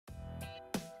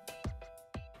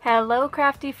Hello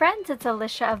crafty friends, it's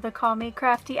Alicia of the Call Me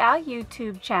Crafty Al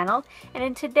YouTube channel, and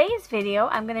in today's video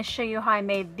I'm going to show you how I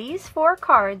made these 4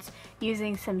 cards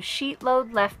using some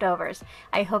SheetLoad leftovers.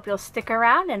 I hope you'll stick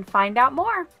around and find out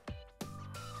more.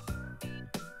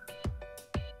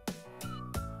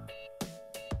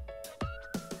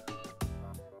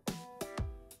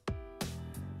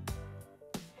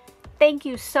 Thank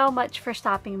you so much for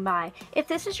stopping by. If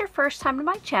this is your first time to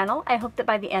my channel, I hope that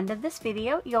by the end of this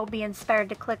video, you'll be inspired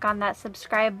to click on that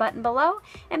subscribe button below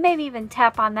and maybe even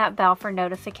tap on that bell for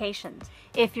notifications.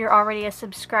 If you're already a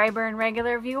subscriber and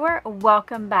regular viewer,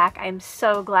 welcome back. I'm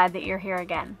so glad that you're here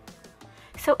again.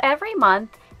 So every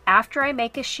month, after I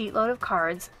make a sheetload of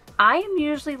cards, I am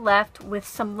usually left with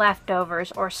some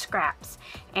leftovers or scraps,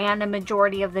 and a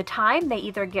majority of the time they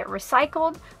either get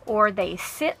recycled or they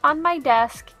sit on my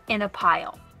desk in a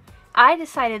pile. I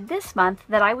decided this month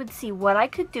that I would see what I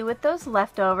could do with those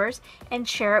leftovers and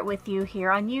share it with you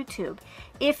here on YouTube.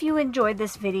 If you enjoyed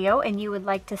this video and you would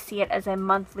like to see it as a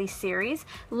monthly series,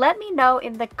 let me know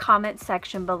in the comment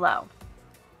section below.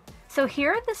 So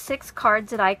here are the 6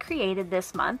 cards that I created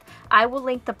this month. I will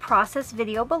link the process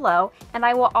video below, and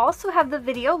I will also have the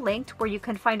video linked where you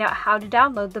can find out how to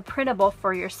download the printable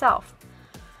for yourself.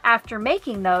 After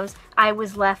making those, I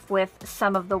was left with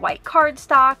some of the white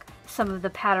cardstock, some of the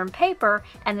pattern paper,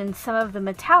 and then some of the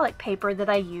metallic paper that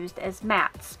I used as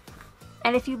mats.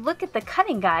 And if you look at the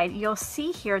cutting guide, you'll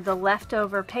see here the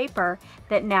leftover paper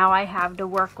that now I have to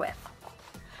work with.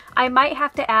 I might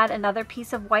have to add another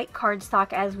piece of white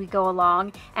cardstock as we go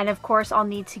along, and of course I'll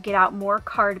need to get out more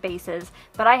card bases,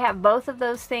 but I have both of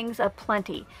those things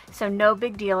aplenty, so no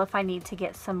big deal if I need to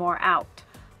get some more out.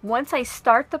 Once I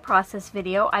start the process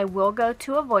video, I will go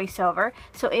to a voiceover,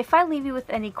 so if I leave you with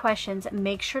any questions,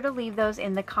 make sure to leave those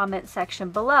in the comment section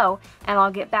below, and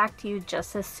I'll get back to you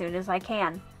just as soon as I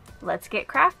can. Let's get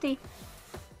crafty!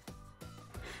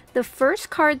 The first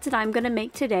cards that I'm going to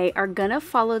make today are going to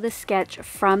follow the sketch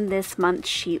from this month's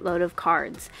sheetload of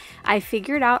cards. I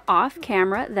figured out off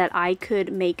camera that I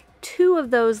could make 2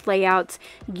 of those layouts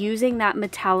using that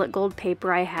metallic gold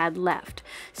paper I had left.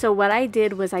 So what I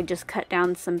did was I just cut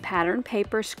down some pattern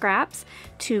paper scraps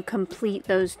to complete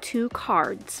those 2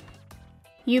 cards.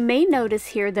 You may notice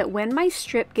here that when my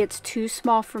strip gets too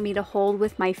small for me to hold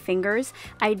with my fingers,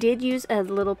 I did use a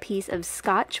little piece of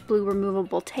Scotch Blue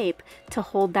removable tape to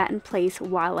hold that in place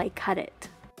while I cut it.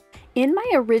 In my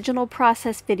original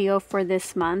process video for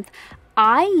this month,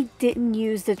 I didn't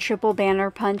use the triple banner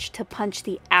punch to punch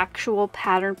the actual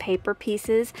pattern paper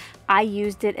pieces. I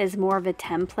used it as more of a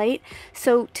template.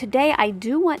 So today I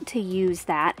do want to use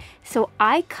that. So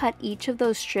I cut each of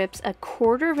those strips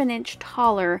 1/4 inch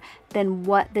taller than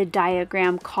what the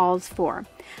diagram calls for.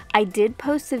 I did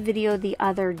post a video the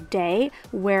other day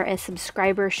where a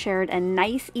subscriber shared a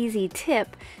nice easy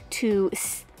tip to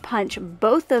punch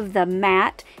both of the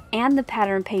mat and the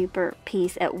pattern paper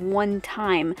piece at one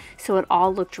time so it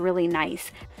all looked really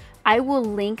nice. I will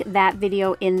link that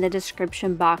video in the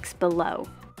description box below.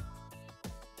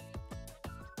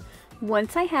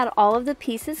 Once I had all of the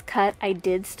pieces cut, I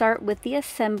did start with the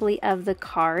assembly of the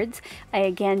cards. I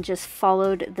again just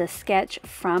followed the sketch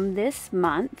from this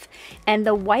month, and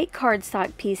the white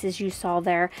cardstock pieces you saw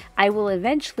there, I will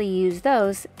eventually use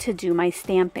those to do my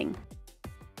stamping.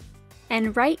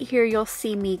 And right here you'll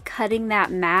see me cutting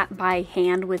that mat by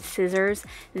hand with scissors.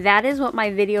 That is what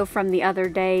my video from the other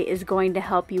day is going to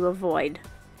help you avoid.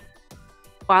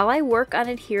 While I work on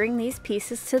adhering these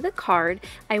pieces to the card,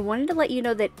 I wanted to let you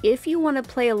know that if you want to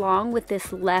play along with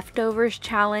this leftovers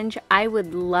challenge, I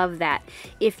would love that.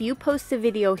 If you post a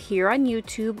video here on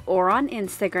YouTube or on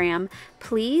Instagram,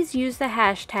 please use the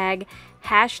hashtag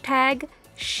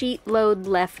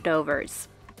 #SheetLoadLeftovers.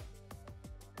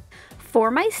 For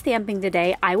my stamping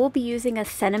today, I will be using a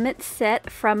sentiment set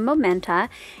from Momenta,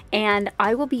 and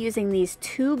I will be using these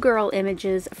 2 girl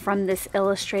images from this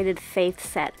illustrated faith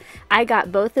set. I got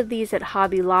both of these at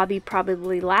Hobby Lobby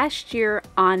probably last year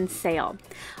on sale.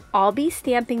 I'll be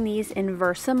stamping these in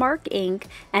Versamark ink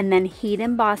and then heat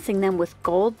embossing them with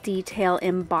gold detail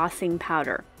embossing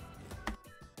powder.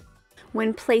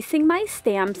 When placing my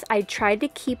stamps, I tried to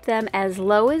keep them as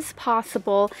low as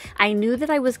possible. I knew that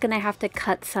I was going to have to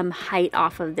cut some height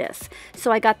off of this. So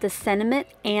I got the sentiment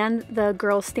and the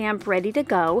girl stamp ready to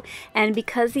go. And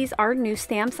because these are new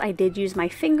stamps, I did use my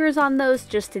fingers on those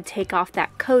just to take off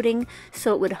that coating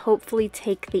so it would hopefully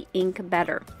take the ink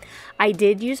better. I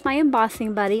did use my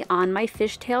embossing buddy on my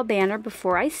fishtail banner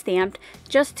before I stamped,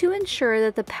 just to ensure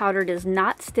that the powder does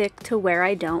not stick to where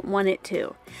I don't want it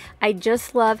to. I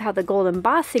just love how the gold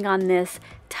embossing on this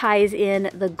ties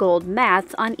in the gold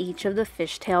mats on each of the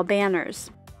fishtail banners.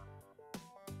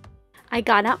 I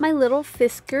got out my little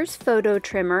Fiskars photo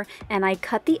trimmer and I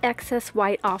cut the excess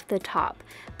white off the top,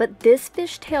 but this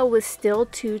fishtail was still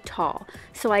too tall.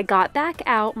 So I got back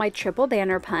out my triple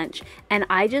banner punch and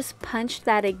I just punched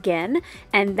that again,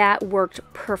 and that worked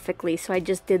perfectly. So I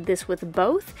just did this with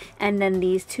both, and then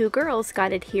these two girls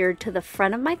got adhered to the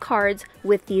front of my cards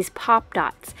with these pop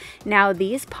dots. Now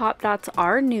these pop dots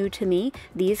are new to me.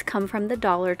 These come from the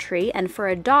Dollar Tree, and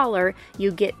for $1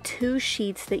 you get 2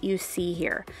 sheets that you see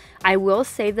here. I will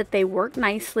say that they work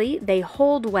nicely, they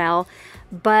hold well,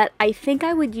 but I think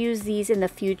I would use these in the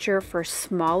future for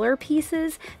smaller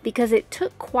pieces because it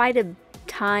took quite a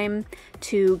time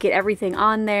to get everything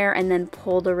on there and then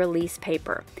pull the release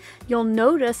paper. You'll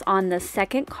notice on the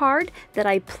second card that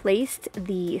I placed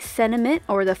the sentiment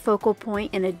or the focal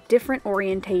point in a different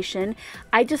orientation.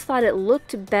 I just thought it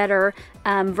looked better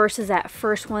versus that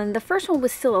first one. The first one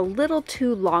was still a little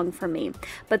too long for me,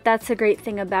 but that's the great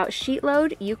thing about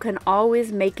SheetLoad. You can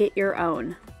always make it your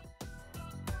own.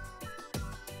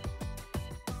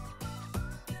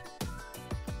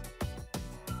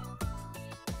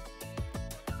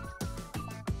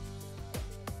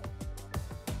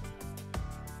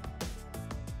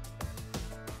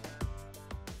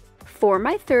 For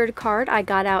my third card, I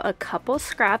got out a couple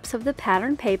scraps of the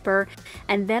pattern paper,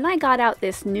 and then I got out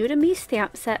this new to me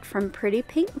stamp set from Pretty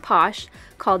Pink Posh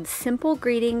called Simple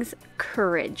Greetings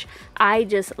Courage. I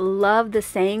just love the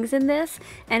sayings in this,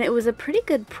 and it was a pretty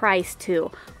good price too.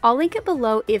 I'll link it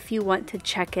below if you want to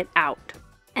check it out.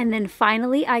 And then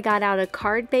finally, I got out a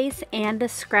card base and a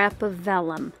scrap of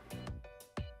vellum.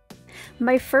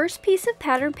 My first piece of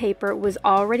pattern paper was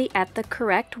already at the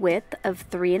correct width of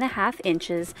 3.5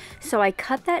 inches, so I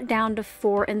cut that down to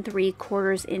 4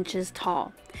 3/4 inches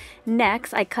tall.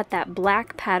 Next, I cut that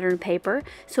black pattern paper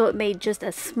so it made just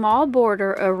a small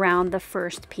border around the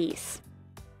first piece.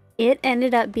 It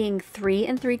ended up being 3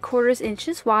 3/4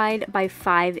 inches wide by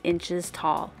 5 inches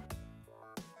tall.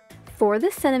 For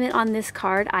the sentiment on this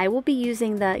card, I will be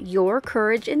using the Your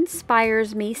Courage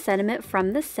Inspires Me sentiment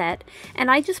from the set,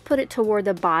 and I just put it toward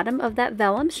the bottom of that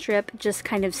vellum strip, just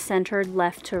kind of centered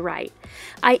left to right.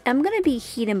 I am going to be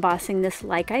heat embossing this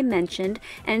like I mentioned,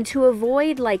 and to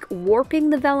avoid like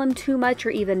warping the vellum too much or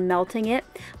even melting it,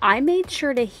 I made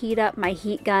sure to heat up my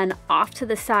heat gun off to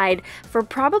the side for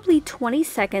probably 20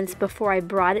 seconds before I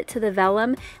brought it to the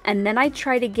vellum, and then I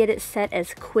tried to get it set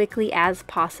as quickly as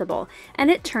possible, and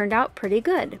it turned out pretty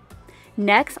good.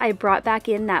 Next, I brought back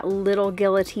in that little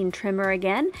guillotine trimmer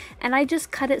again, and I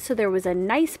just cut it so there was a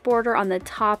nice border on the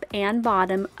top and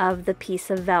bottom of the piece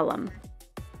of vellum.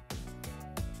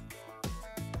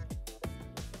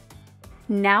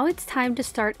 Now it's time to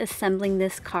start assembling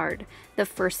this card. The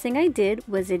first thing I did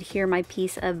was adhere my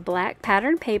piece of black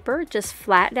pattern paper just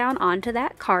flat down onto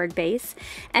that card base,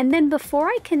 and then before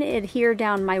I can adhere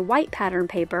down my white pattern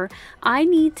paper, I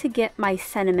need to get my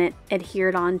sentiment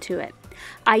adhered onto it.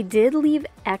 I did leave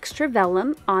extra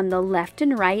vellum on the left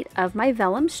and right of my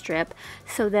vellum strip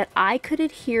so that I could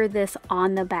adhere this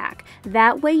on the back.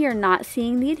 That way you're not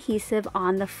seeing the adhesive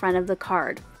on the front of the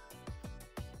card.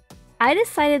 I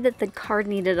decided that the card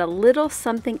needed a little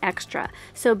something extra,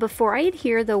 so before I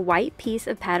adhere the white piece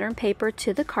of pattern paper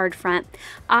to the card front,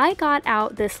 I got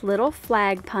out this little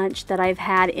flag punch that I've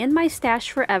had in my stash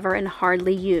forever and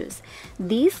hardly use.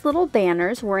 These little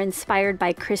banners were inspired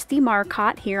by Christy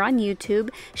Marcotte here on YouTube.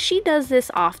 She does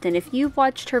this often. If you've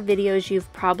watched her videos,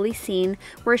 you've probably seen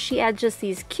where she adds just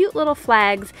these cute little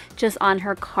flags just on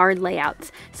her card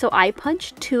layouts. So I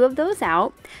punched 2 of those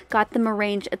out, got them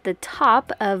arranged at the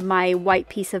top of my white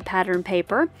piece of pattern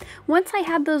paper. Once I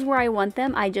had those where I want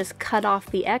them, I just cut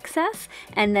off the excess,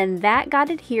 and then that got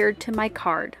adhered to my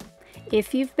card.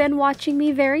 If you've been watching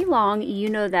me very long, you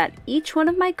know that each one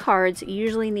of my cards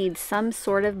usually needs some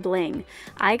sort of bling.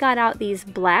 I got out these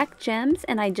black gems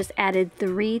and I just added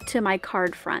 3 to my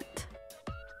card front.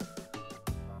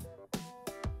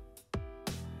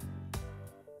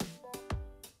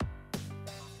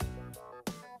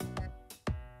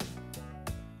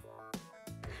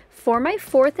 For my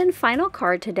fourth and final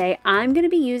card today, I'm going to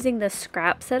be using the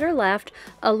scraps that are left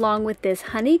along with this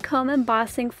honeycomb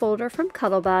embossing folder from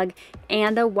Cuttlebug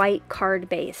and a white card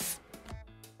base.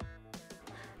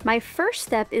 My first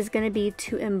step is going to be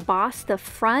to emboss the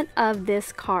front of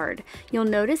this card. You'll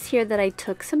notice here that I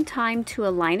took some time to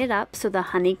align it up so the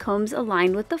honeycombs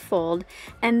aligned with the fold,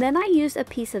 and then I used a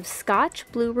piece of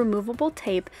Scotch Blue removable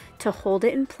tape to hold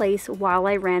it in place while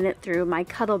I ran it through my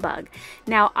Cuttlebug.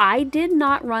 Now I did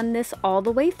not run this all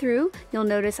the way through. You'll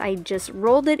notice I just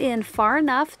rolled it in far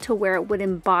enough to where it would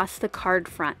emboss the card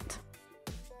front.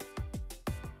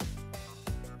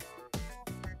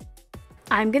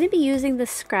 I'm going to be using the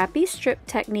scrappy strip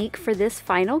technique for this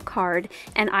final card,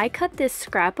 and I cut this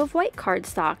scrap of white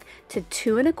cardstock to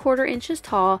 2¼ inches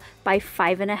tall by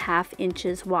 5½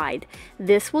 inches wide.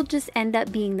 This will just end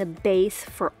up being the base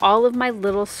for all of my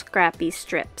little scrappy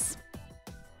strips.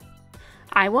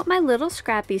 I want my little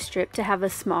scrappy strip to have a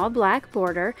small black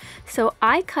border, so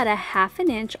I cut a ½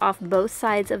 inch off both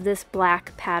sides of this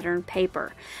black pattern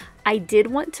paper. I did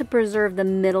want to preserve the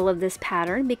middle of this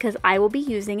pattern because I will be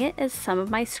using it as some of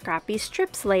my scrappy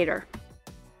strips later.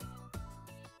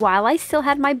 While I still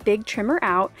had my big trimmer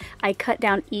out, I cut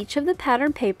down each of the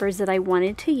pattern papers that I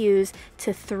wanted to use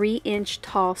to 3-inch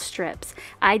tall strips.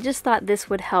 I just thought this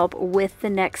would help with the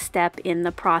next step in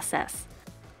the process.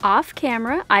 Off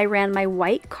camera, I ran my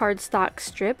white cardstock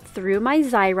strip through my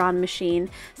Xyron machine,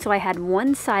 so I had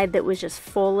one side that was just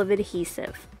full of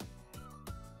adhesive.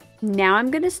 Now I'm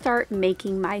going to start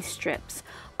making my strips.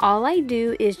 All I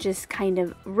do is just kind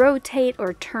of rotate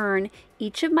or turn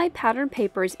each of my pattern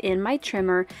papers in my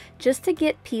trimmer just to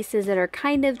get pieces that are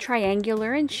kind of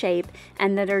triangular in shape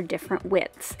and that are different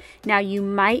widths. Now you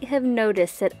might have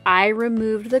noticed that I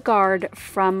removed the guard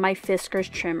from my Fiskars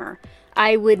trimmer.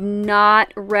 I would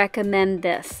not recommend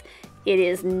this. It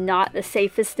is not the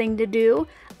safest thing to do.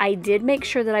 I did make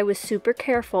sure that I was super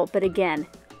careful, but again,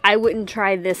 I wouldn't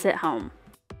try this at home.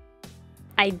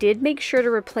 I did make sure to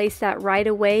replace that right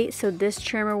away so this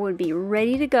trimmer would be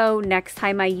ready to go next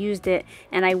time I used it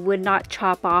and I would not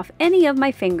chop off any of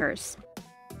my fingers.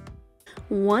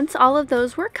 Once all of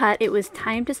those were cut, it was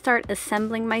time to start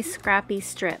assembling my scrappy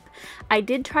strip. I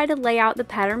did try to lay out the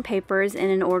pattern papers in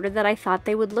an order that I thought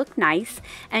they would look nice,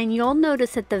 and you'll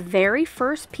notice that the very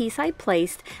first piece I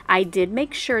placed, I did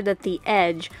make sure that the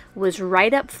edge was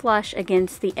right up flush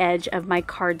against the edge of my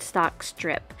cardstock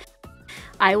strip.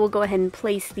 I will go ahead and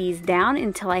place these down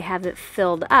until I have it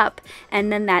filled up,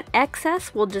 and then that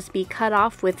excess will just be cut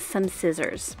off with some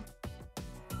scissors.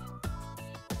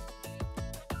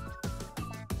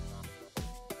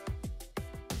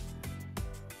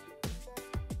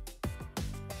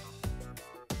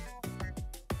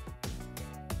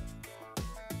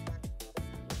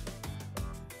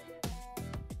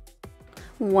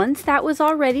 Once that was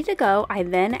all ready to go, I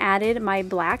then added my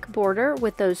black border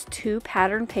with those 2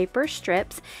 pattern paper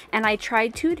strips, and I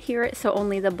tried to adhere it so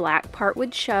only the black part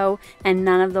would show and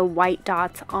none of the white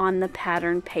dots on the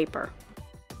pattern paper.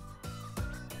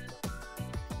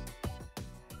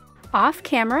 Off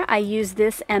camera, I used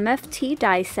this MFT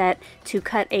die set to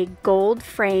cut a gold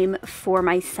frame for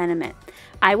my sentiment.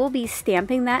 I will be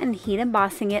stamping that and heat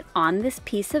embossing it on this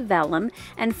piece of vellum,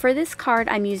 and for this card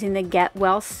I'm using the Get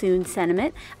Well Soon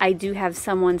sentiment. I do have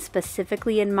someone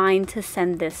specifically in mind to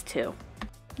send this to.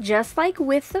 Just like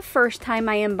with the first time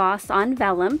I embossed on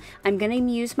vellum, I'm going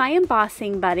to use my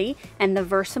embossing buddy and the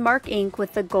Versamark ink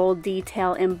with the gold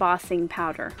detail embossing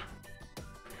powder.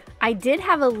 I did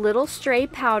have a little stray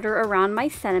powder around my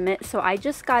sentiment, so I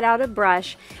just got out a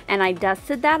brush and I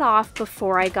dusted that off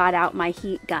before I got out my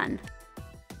heat gun.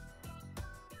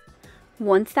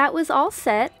 Once that was all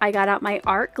set, I got out my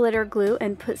art glitter glue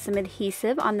and put some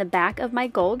adhesive on the back of my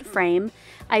gold frame.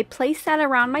 I placed that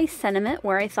around my sentiment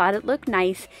where I thought it looked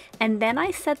nice, and then I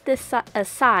set this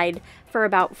aside for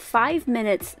about 5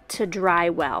 minutes to dry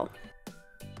well.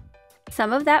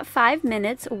 Some of that 5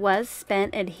 minutes was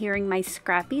spent adhering my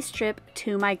scrappy strip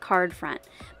to my card front,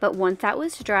 but once that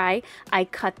was dry, I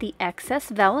cut the excess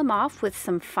vellum off with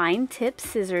some fine tip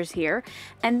scissors here,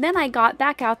 and then I got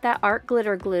back out that art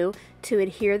glitter glue to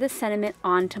adhere the sentiment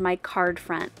onto my card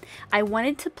front. I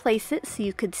wanted to place it so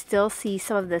you could still see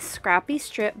some of the scrappy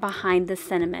strip behind the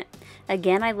sentiment.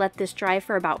 Again, I let this dry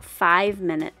for about 5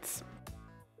 minutes.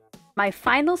 My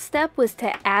final step was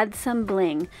to add some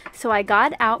bling, so I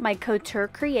got out my Couture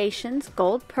Creations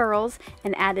gold pearls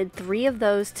and added 3 of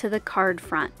those to the card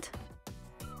front.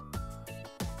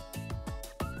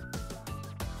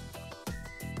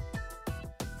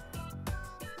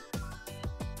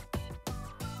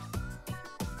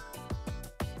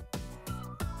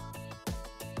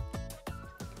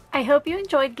 I hope you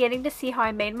enjoyed getting to see how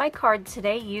I made my cards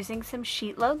today using some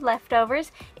SheetLoad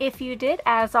leftovers. If you did,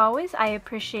 as always, I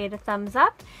appreciate a thumbs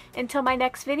up. Until my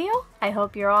next video, I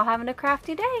hope you're all having a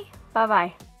crafty day.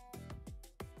 Bye-bye.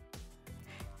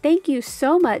 Thank you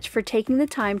so much for taking the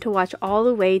time to watch all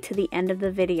the way to the end of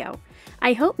the video.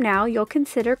 I hope now you'll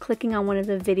consider clicking on one of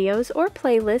the videos or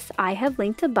playlists I have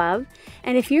linked above,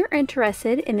 and if you're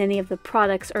interested in any of the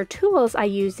products or tools I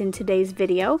used in today's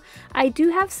video, I do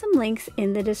have some links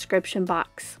in the description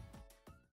box.